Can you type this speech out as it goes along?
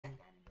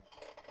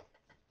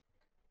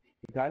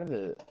Kind of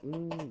a.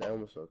 They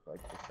almost look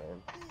like the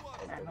same.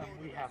 And then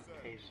we have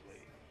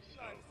Paisley.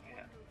 So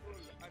yeah,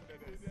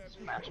 this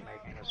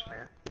matchmaking is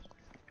fair.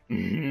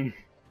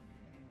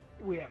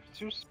 We have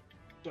 2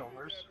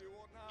 silvers,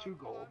 2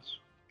 golds.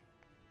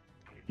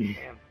 They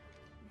have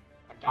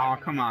a Oh,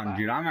 diamond come and a on,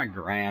 dude. platinum. I'm a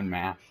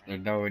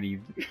grandmaster. Don't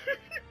even.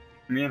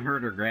 Me and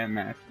Hurt are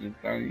grandmasters,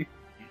 don't you?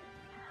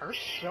 Her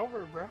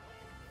silver, bro.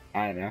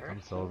 I know. Her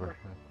I'm silver.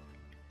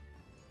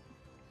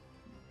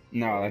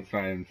 No, that's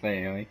what I'm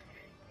saying, like.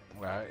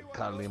 Right,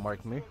 Kylie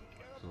marked me,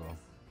 so.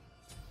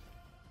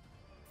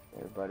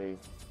 Everybody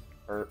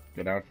hurt.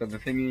 Get out of the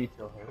thingy.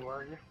 Who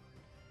are you?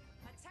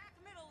 Attack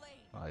middle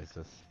lane.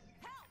 ISIS.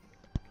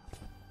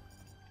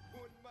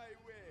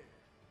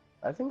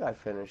 I think I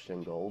finished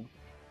in gold.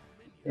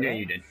 Yeah,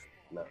 you did.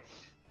 No.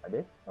 I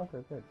did? Okay,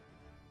 good.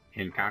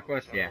 In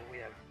Conquest, So yeah. we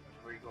have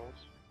 3 golds.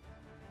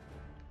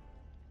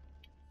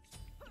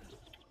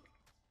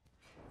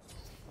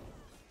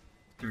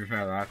 To be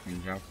fair, last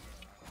one, Joe.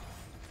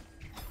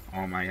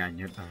 Oh my god,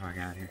 get the fuck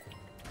out of here.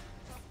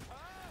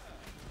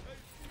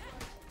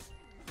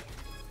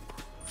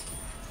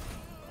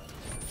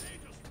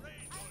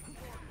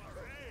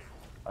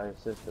 I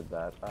assisted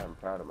that. I'm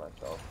proud of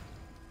myself.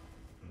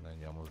 And then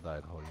you almost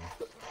died, Holy.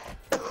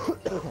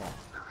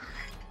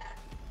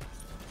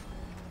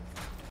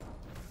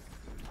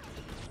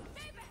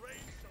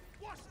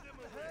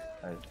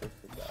 I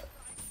assisted that.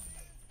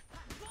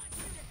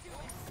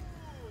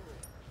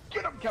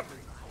 Get him, Khepri!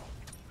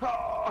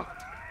 Oh!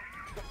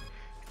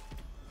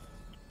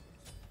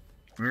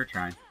 We were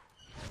trying.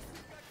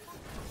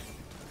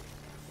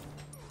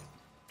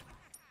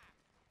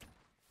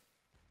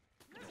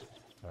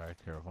 Alright,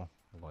 careful.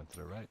 I'm going to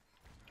the right.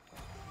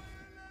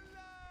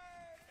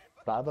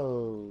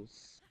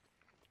 Bubbles.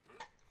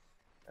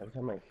 Every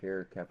time I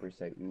hear Khepri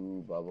say,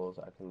 ooh, bubbles,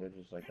 I think they're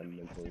just like a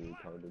mentally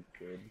retarded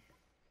kid.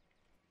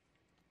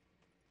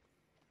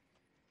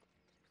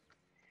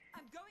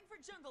 I'm going for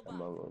jungle And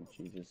bomb. when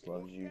Jesus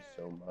loves you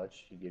so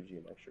much, he gives you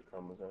an extra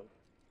chromosome.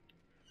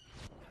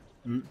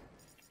 Mm.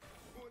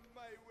 On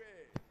my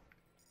way.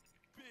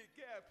 Be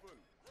careful.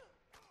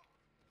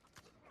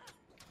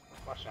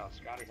 Watch out,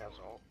 Scotty has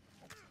ult.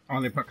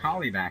 Oh, they put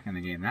Kali back in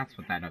the game. That's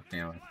what that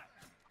update was.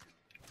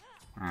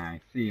 I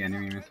see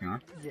enemy missing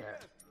off. Yeah.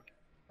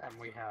 And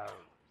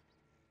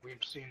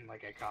we've seen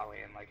like a Kali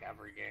in like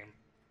every game.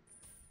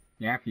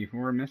 Yeah, people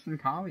were missing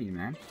Kali,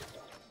 man.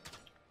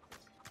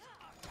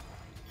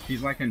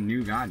 She's like a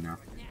new god now.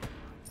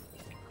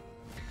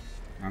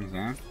 I'm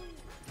saying.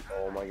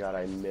 Oh my god,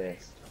 I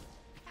missed.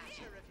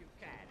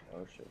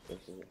 Oh shit,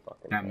 this is a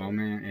fucking That thing.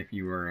 moment, if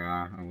you were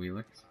a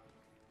Wheelix.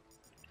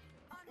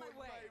 On my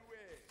way.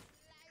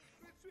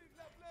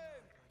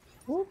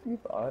 Whoop, you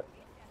thought.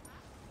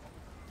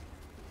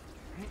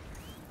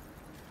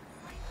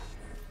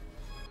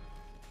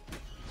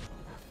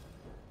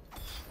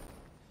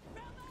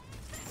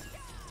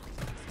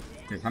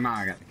 Because somehow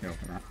I got the kill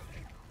for that.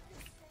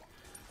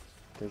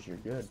 Because you're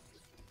good.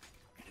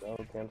 No,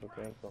 cancel,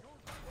 cancel.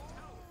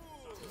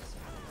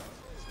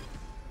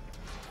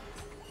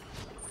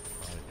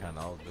 I kinda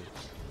all did.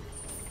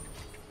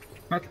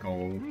 Let's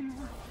go.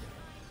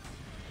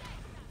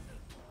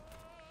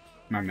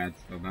 My med's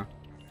still down.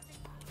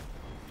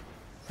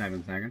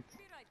 7 seconds.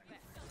 Be right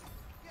back.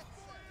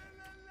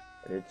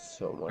 It's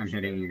so much. I'm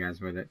hitting you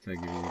guys with it to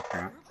give you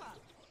crap.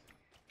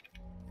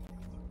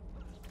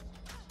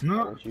 Why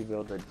No! don't you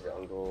build a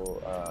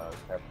jungle,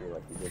 Khepri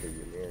like you did at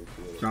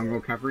Ymir?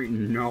 Jungle Khepri?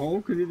 No,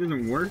 because it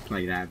doesn't work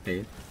like that,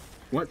 Pace.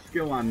 What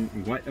skill on,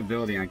 what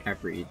ability on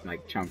Khepri,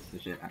 like, chunks the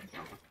shit out of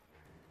someone?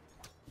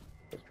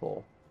 It's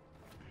pull.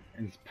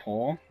 It's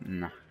pull?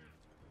 Nah.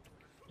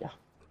 Yeah.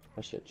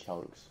 That shit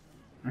chunks.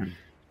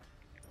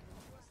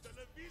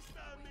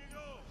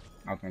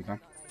 I'll think so.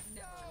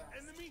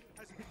 Enemy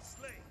has been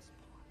slain.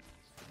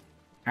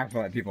 I have to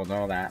let people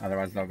know that,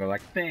 otherwise they'll go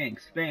like,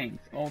 thanks,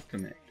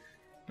 ultimate.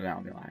 But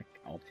I'll be like,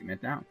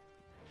 ultimate down.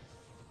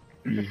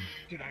 Dude,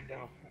 I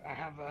know. I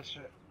have that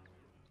shit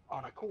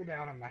on a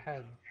cooldown in my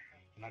head.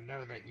 And I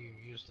know that you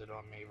used it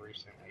on me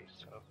recently,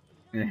 so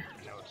Yeah.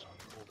 I know it's on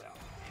cooldown.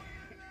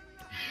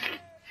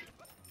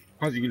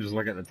 Plus you can just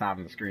look at the top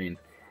of the screen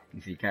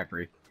and see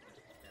Khepri.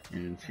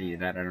 And see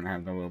that I don't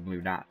have the little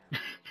blue dot.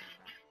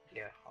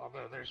 Yeah,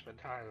 although there's been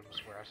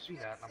times where I see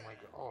that and I'm like,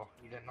 oh,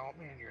 you didn't ult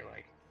me? And you're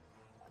like,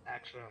 I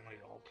accidentally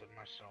ulted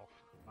myself.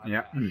 My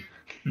Yep. bad.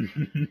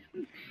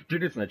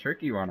 Dude, it's a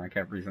tricky one on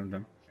Khepri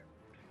sometimes.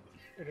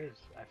 It is.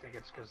 I think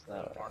it's because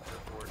the marker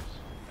board's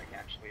like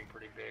actually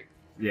pretty big.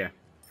 Yeah.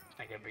 I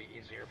think it'd be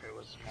easier if it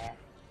was small.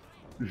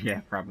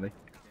 Yeah, probably.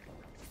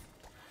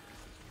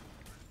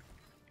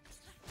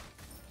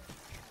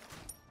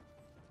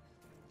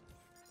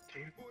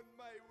 Team? On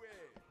my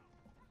way.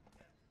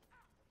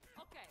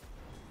 Okay.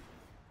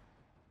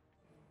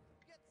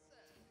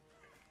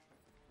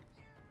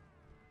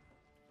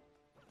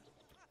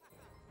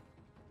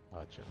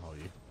 Watch it,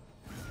 Holy.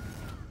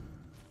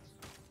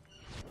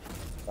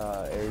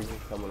 Ares is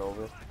coming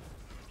over.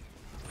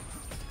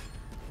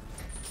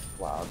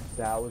 Wow,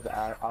 that was,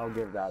 I'll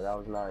give that, that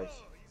was nice.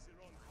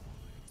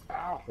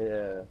 Ow!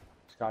 Yeah,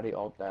 Scotty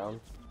ult down.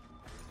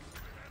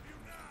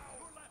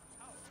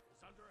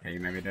 Okay,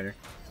 you maybe did it.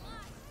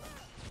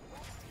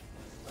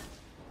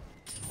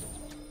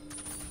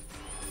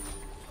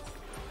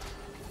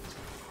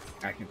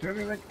 I can do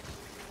it.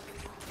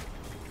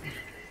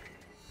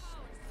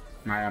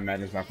 My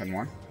med is up in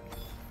one.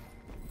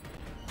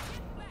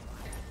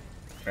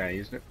 Okay, I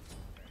used it.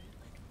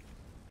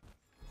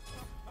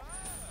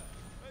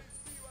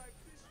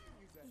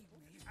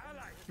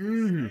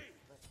 Mmm.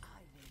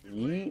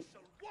 Yeet.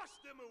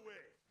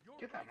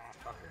 Get that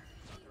motherfucker.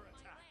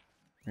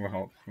 Well,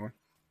 hopefully.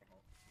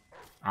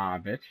 Ah,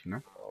 bitch, no.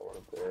 Oh, what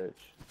a bitch.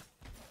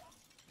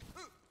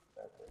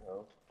 That's a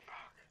help.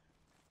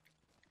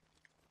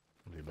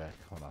 I'll be back.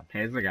 Hold on.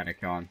 Hazel got a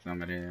kill on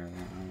somebody.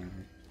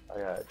 I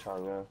got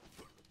Changa.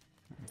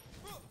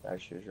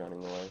 Actually, was running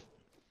away.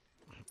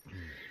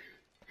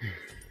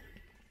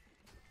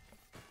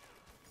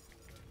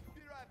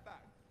 Be right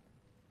back.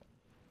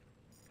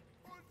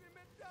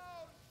 Ultimate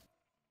down.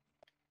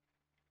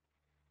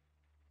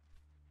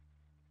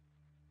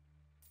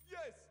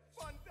 Yes,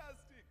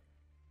 fantastic.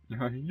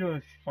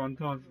 Yes,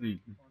 fantastic.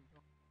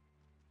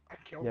 I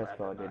killed Yes, that.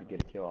 bro, I didn't did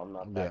get a kill. I'm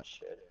not Yeah. that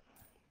shit.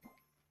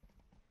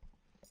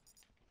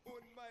 On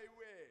my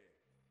way.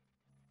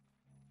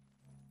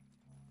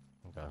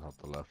 Gotta help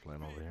the left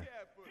lane over Be here.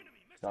 careful.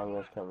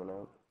 Changa's coming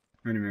up.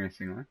 Enemy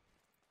missing one.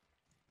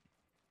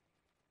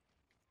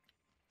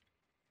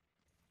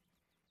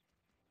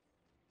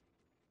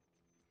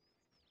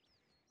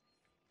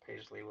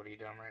 Paisley, what are you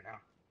doing right now?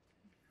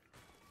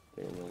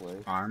 Stay in the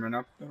way. Arming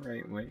up the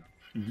right way.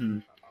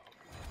 You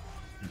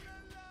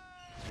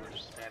were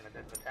just standing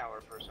at the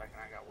tower for a second.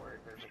 I got worried.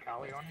 There's a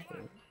collie on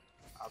you.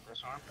 I'll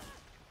disarm.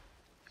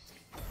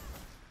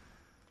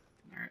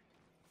 Alright.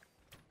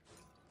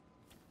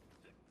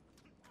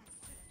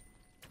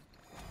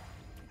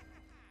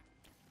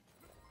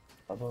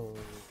 Oh.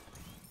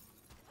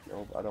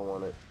 Nope, I don't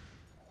want it.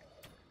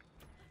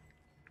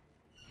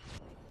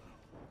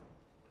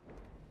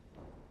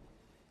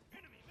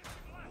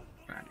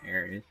 Got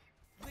Ares.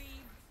 Leave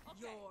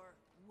your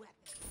weapon.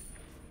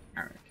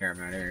 I don't care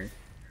about Ares.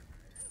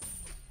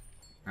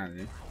 I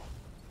do.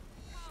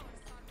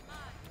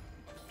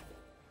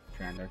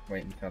 Trying to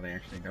wait until they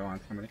actually go on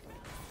somebody.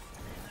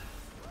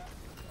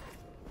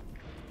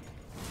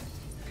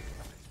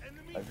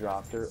 I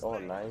dropped her. Oh,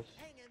 nice.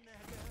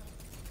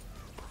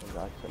 I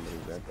got somebody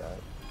red that.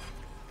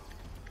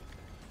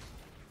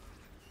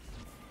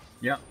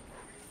 Yep.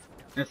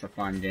 It's a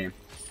fun game.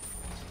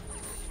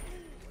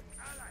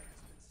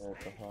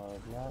 That's a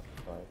hard map,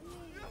 but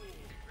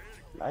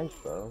nice,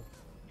 bro.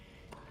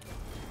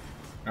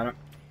 Got him.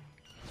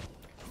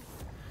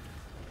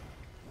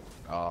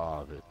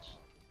 Oh, bitch.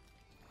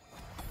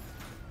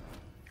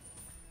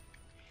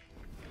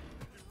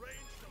 The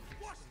rain shall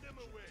wash them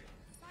away.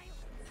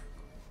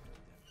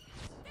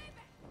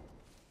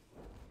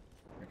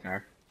 Good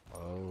tower.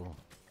 Oh,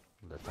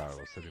 the tower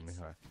was hitting me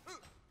hard.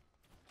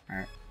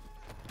 Alright.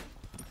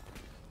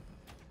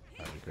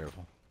 Gotta be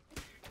careful.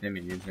 Didn't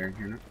mean you'd turn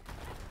here now.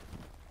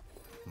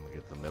 I'm gonna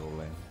get the middle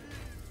lane.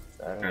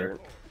 That Got her.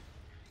 hurt.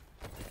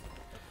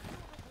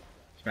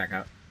 Let's back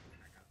up.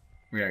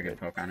 We got a good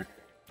poke on it.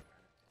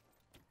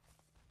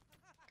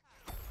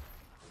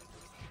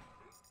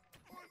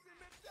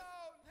 Ultimate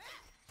down.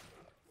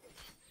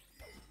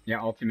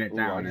 Yeah, ultimate Ooh,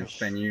 down. I It's just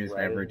been used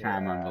every shredded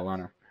time on that.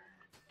 Bologna.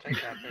 Take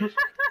that, Paisley.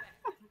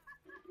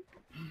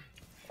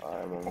 I'm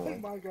on Oh the way.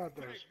 my god,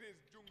 there's Take this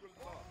jungle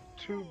bar.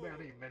 too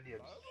many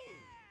minions.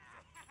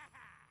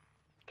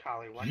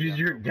 Collie, why Use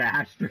you your have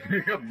dash to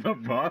pick up the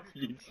buff,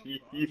 you cheese.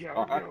 Yo,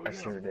 yo, I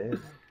sure did.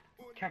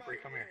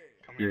 Khepri, come here.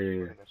 Come Yeah, here. yeah,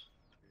 Look yeah. at this.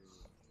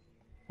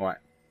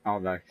 What? Oh,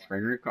 the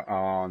spring recall?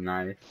 Oh,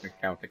 nice. The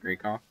Celtic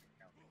recall.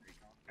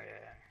 Yeah.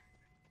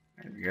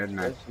 That's good,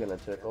 nice. This is gonna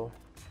tickle.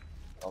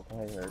 I'll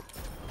probably hurt.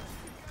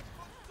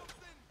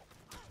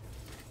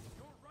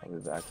 I'll be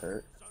back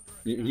hurt.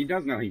 He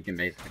does know he can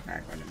basic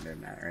attack when him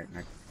doing that, right?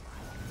 Like,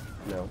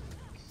 No.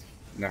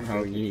 the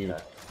Ho Yi.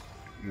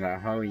 The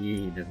Ho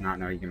Yi does not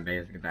know he can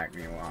basic attack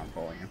me while I'm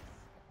pulling him.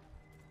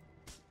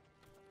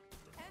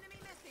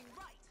 Enemy missing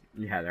right.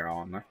 Yeah, they're all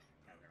on left.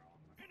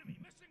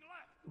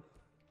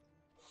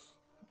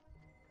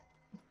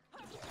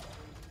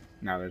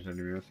 Now there's a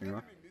new missing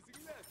left. Enemy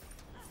missing left.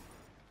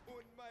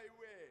 On my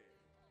way.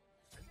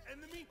 An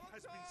enemy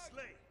has been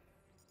slain.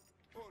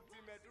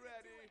 Ultimate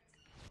ready.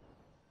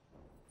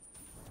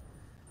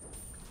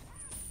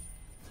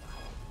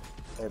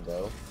 Hey,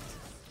 bro.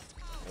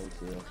 Thank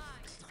you.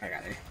 I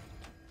got it.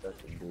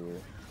 That's a deer.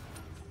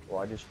 Well,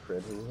 I just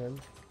critted him.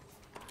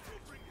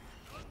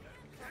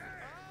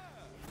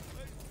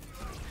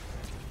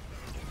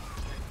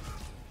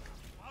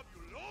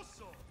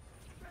 Fabuloso.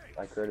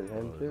 I critted Oh,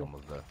 him he's too.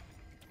 almost there.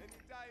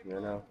 Anytime. You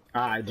know.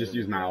 I just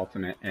used my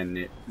ultimate and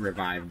it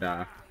revived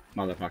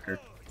motherfucker.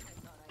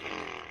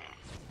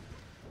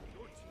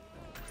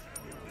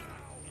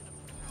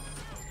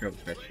 Good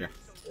fish, yeah.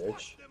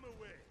 Bitch.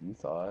 You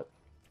thought.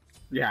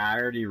 Yeah, I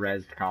already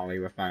rezzed Collie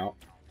with my ult.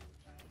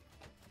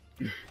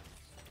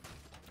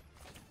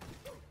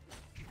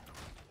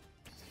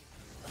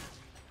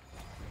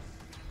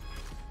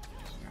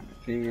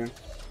 15.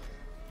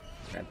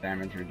 Got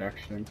damage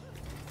reduction.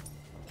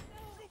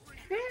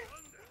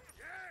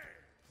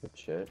 Good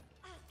shit.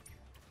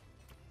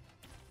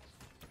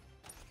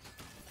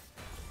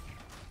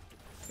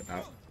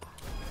 About.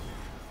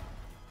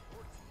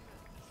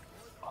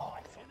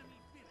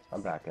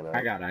 I'm backing up.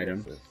 I got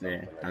items. This is Yeah,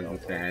 something I was don't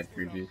gonna say I want. had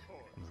 3Gs.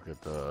 Let's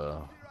get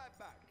the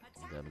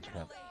damage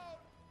cap.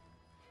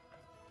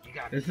 You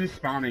got This is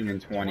spawning in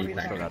 20 Still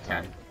seconds. got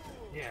time.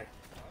 Yeah.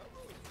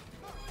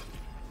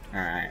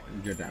 Alright,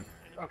 good done.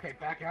 Okay,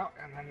 back out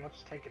and then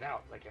let's take it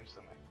out like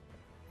instantly.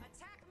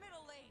 Attack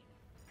middle lane.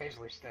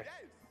 Paisley, stay.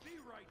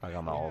 I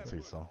got my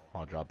ulti, so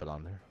I'll drop it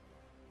on there.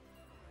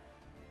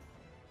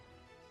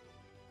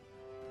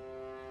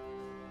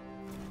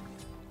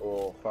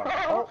 Oh, fuck.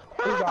 Oh,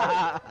 he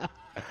got it.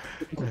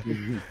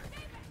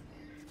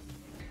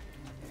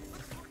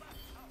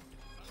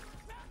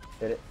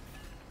 Hit it.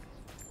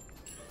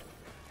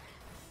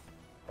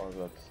 I was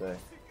about to say.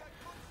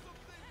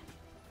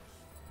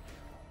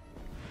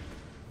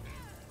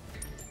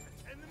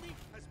 Enemy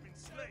has been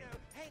slain.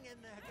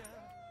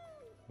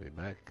 We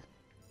back.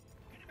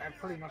 I'm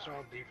pretty much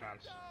all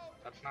defense.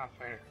 That's not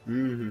fair.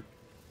 Mm-hmm. No,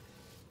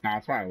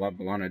 that's why I love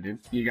Bologna, dude.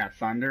 You got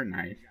Thunder?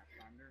 Nice.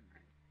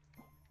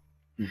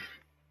 Many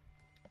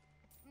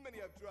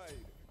have tried,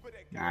 but I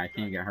Nah, I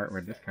can't get hurt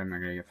with this guy. I'm not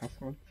gonna get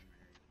pestled.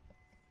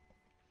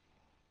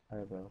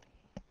 Alright, bro.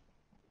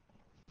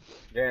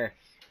 Yes.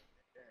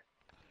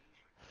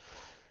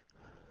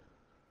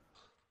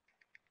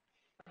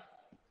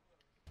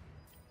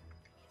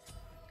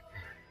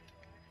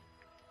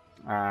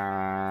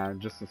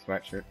 Just the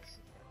sweatshirts.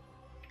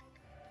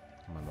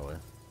 I'm on the way.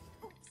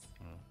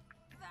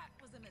 That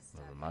was a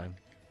mistake. Never mind.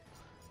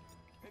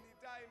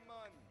 Anytime,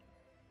 man.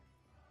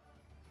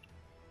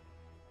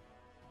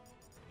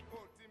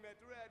 Ultimate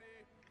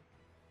ready.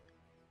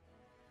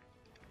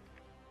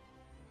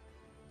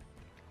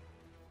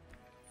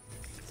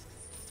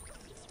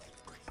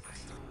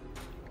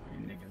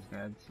 Nigga's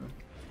dead, so.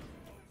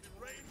 The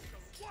rain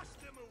shall wash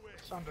them away.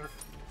 Sunder.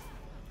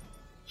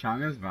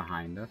 Chunga's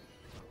behind us.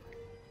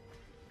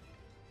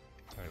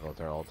 I go with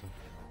their ulti.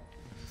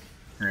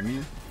 Hear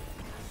me?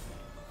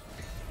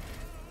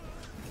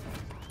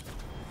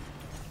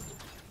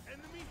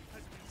 Enemy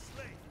has been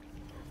slain.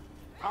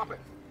 Pop it.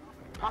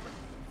 Pop it.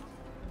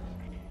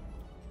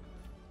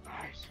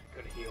 Nice.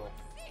 Good heal.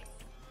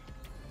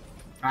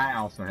 I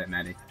also hit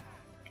Medi.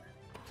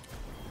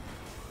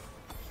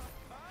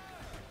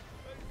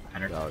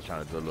 Yeah, I was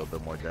trying to do a little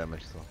bit more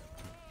damage, so.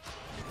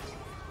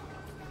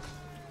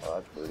 Oh,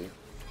 that's booty.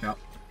 Yep.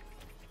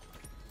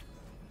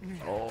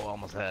 Oh,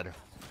 almost had her.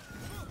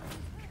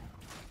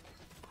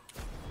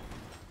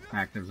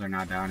 Actives are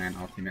not down and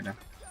ultimate down.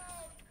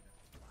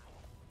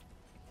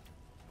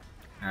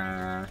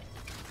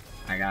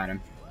 I got him.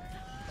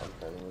 I'm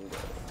trying to win. Be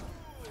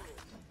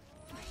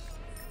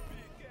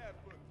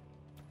careful.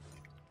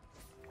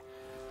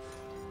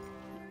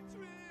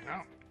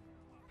 No.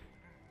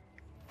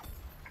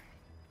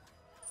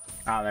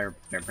 Oh,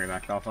 they're pretty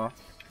much off.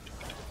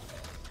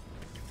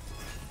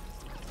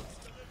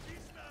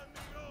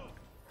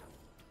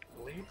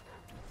 Bleed.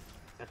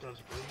 That does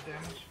bleed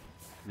damage.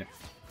 Yeah.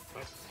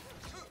 But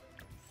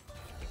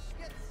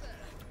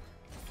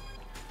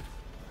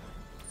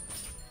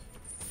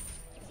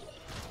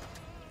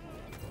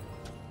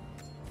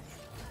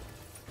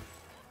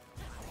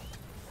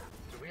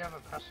do we have a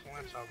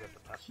pestilence? I'll get the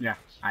pestilence. Yeah,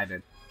 I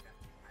did.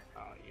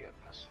 Oh, you have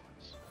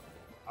pestilence.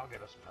 I'll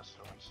get us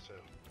pestilence too.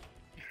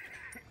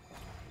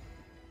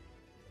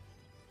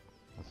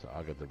 So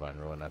I'll get Divine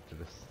Ruin after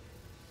this.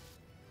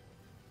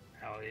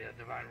 Hell yeah,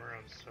 Divine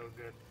Rune's so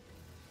good.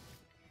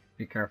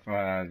 Be careful,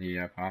 the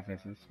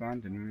apotheosis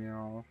spawn. Didn't we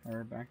all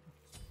fire back?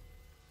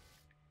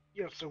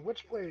 Yeah, so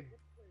Witchblade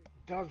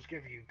does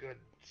give you good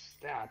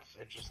stats,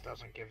 it just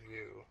doesn't give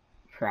you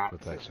Crap.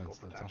 Protection.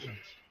 physical protections.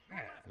 Yeah.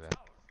 Yeah.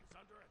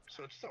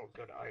 So it's still a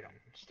good item.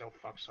 It still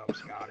fucks up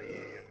Scotty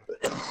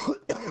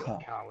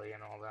and Callie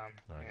and all them.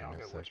 Alright, Yeah, I'll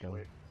give get me a second.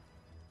 Witchblade.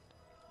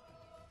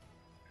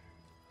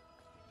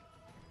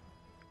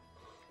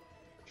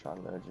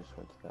 Changa just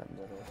went to that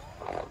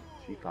middle.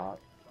 She caught.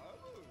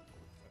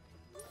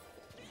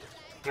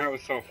 That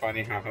was so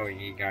funny how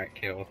he got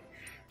killed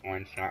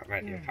one shot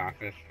by the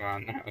apotheosis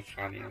spawn. That was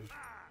funny.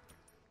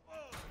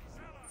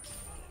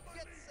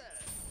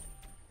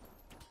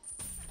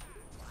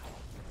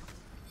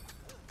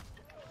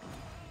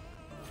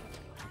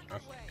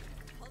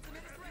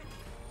 Ultimate is ready.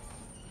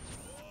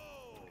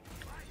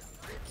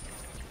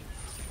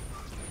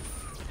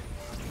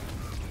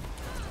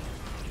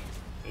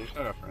 You should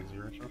have frenzy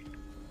ritual.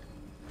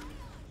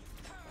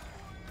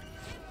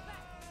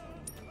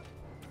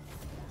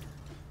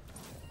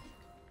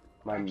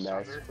 My I'm mess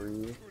sorry. free.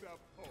 Good up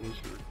home. You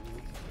should.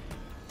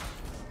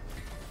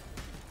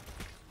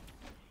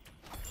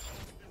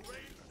 The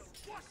rain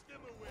shall wash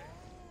them away.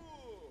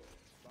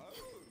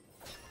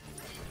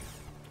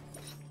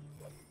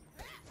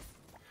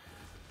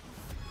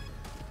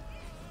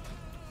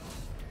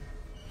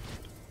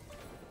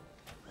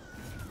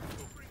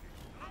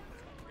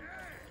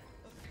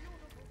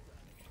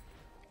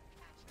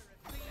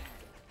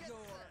 Your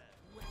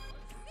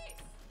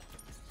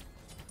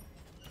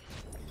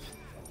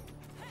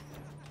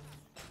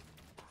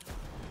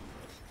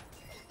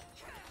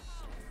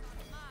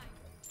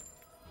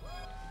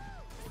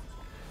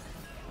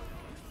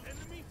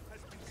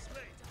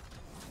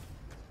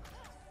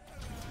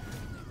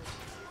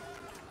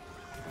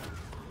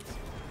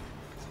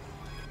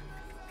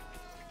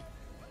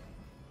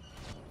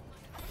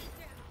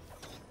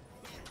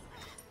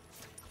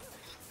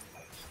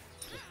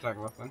Attack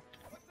left lane.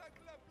 Attack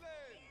left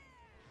lane.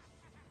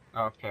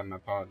 Oh, okay, my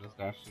paw just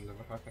dashed into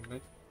the fucking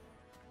thing.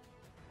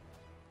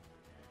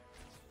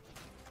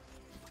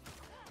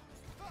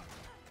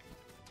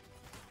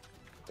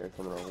 They're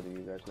coming over to you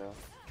guys now.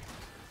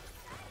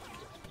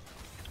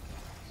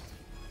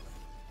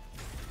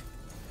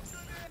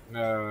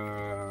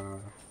 No.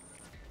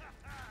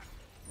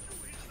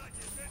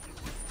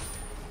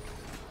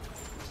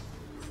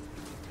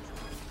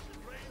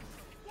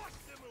 Wash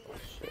them Oh away.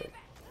 shit.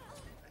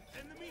 An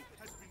enemy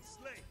has been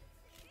slain.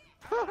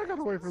 I got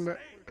away from that.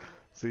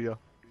 See ya. I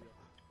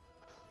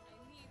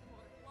need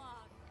more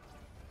blood.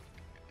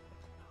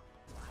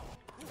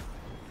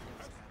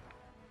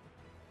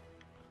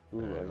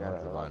 Ooh, I got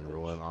a Divine hostage.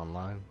 Ruin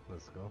online.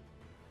 Let's go.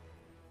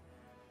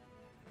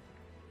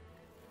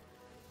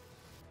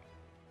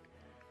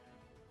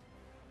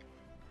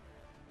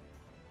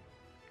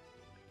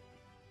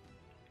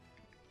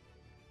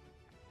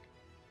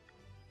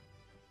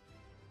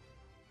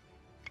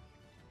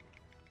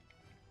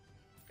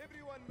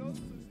 Everyone knows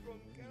the strong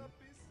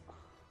cannabis.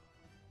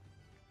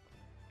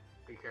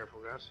 Be careful,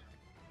 guys.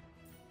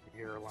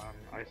 You're alone,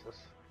 ISIS.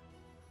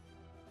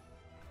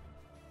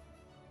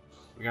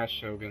 We got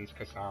Shogun's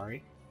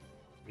Kasari.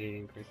 The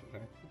increase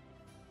attack.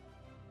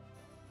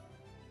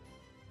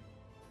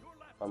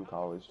 I'm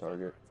Kali's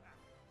target.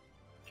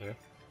 Okay.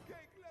 Take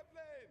left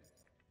lane.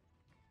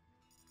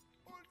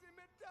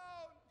 Ultimate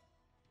down.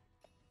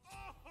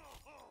 Oh,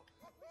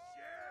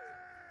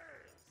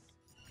 yes.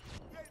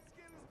 Great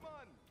skills,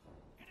 man.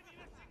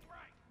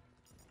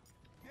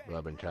 Well,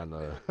 I've been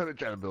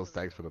trying to build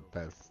stacks for the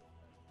past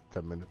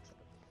 10 minutes.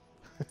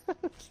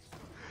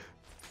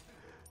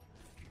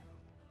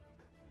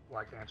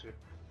 Why can't you?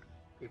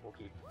 People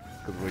keep.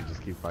 Because we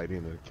just keep fighting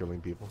and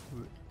killing people.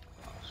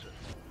 Oh shit.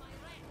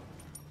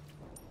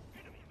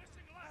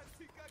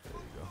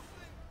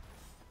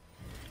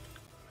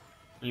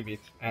 E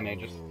beats and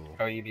Aegis. Oh.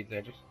 Oh, E beats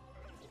Aegis.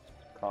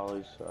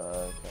 Kali's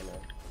kinda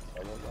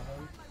somewhat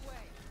behind. My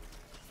way.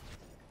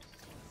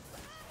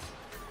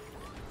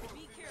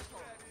 Be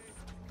careful.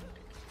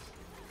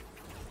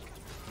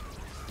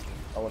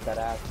 I want that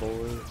ass,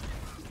 boy.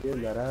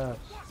 Getting that ass.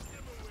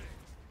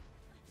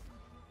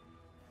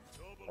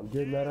 I'm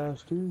getting that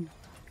ass too.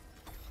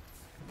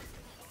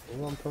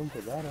 Oh, I'm coming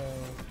for that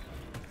ass.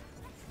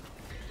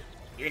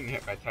 You're getting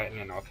hit by Titan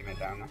and ultimate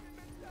down now.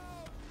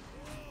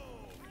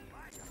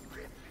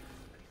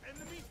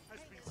 Enemy has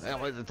been Damn,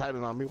 why is the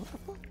Titan on me? What the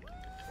fuck?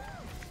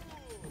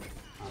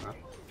 I don't know.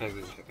 There's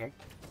Aegis attack.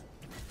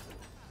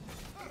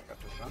 I got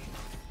this one.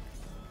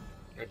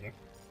 Good, yeah.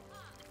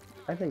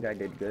 I think I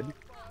did good.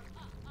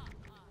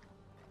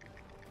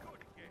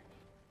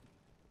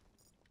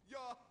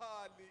 You're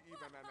hardly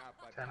even an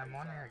appetite. 10 and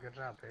 1 here, good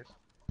job, Pace.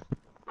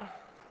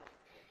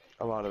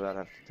 A lot of that I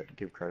have to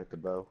give credit to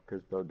Bo,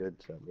 because Bo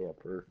did set me up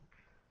for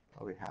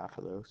probably half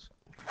of those.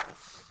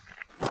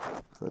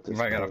 If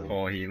I got a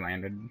pull, he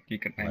landed. He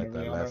could land Like that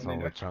over last the one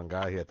other with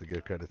Chungai, he had to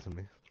give credit to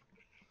me.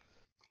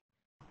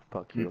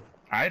 Fuck you.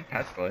 I had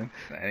pestilence.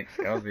 I think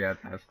skilzyy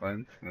had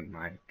pestilence, and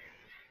like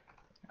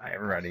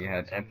everybody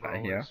had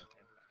anti-heal.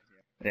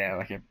 Yeah,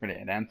 like everybody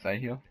had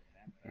anti-heal.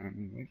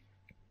 And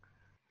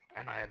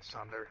I had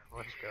Sunder.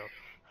 Let's go.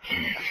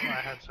 That's why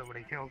I had so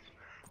many kills.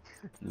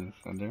 Yes,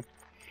 I do.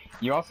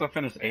 You also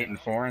finished 8 and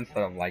 4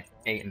 instead of like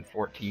 8 and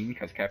 14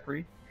 because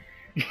Khepri.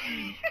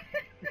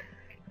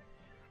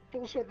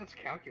 Bullshit, that's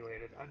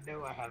calculated. I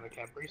know I have a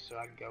Khepri, so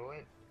I can go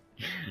in.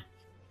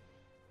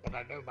 And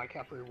I know my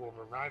Khepri will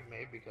revive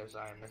me because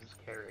I am his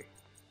carry.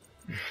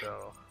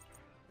 So...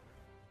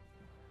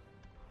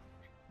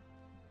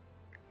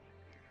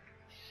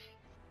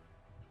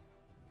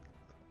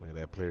 Look at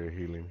that player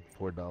healing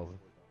 4,000.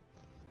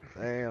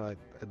 Damn, I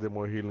did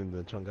more healing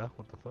than Chungai.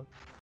 What the fuck?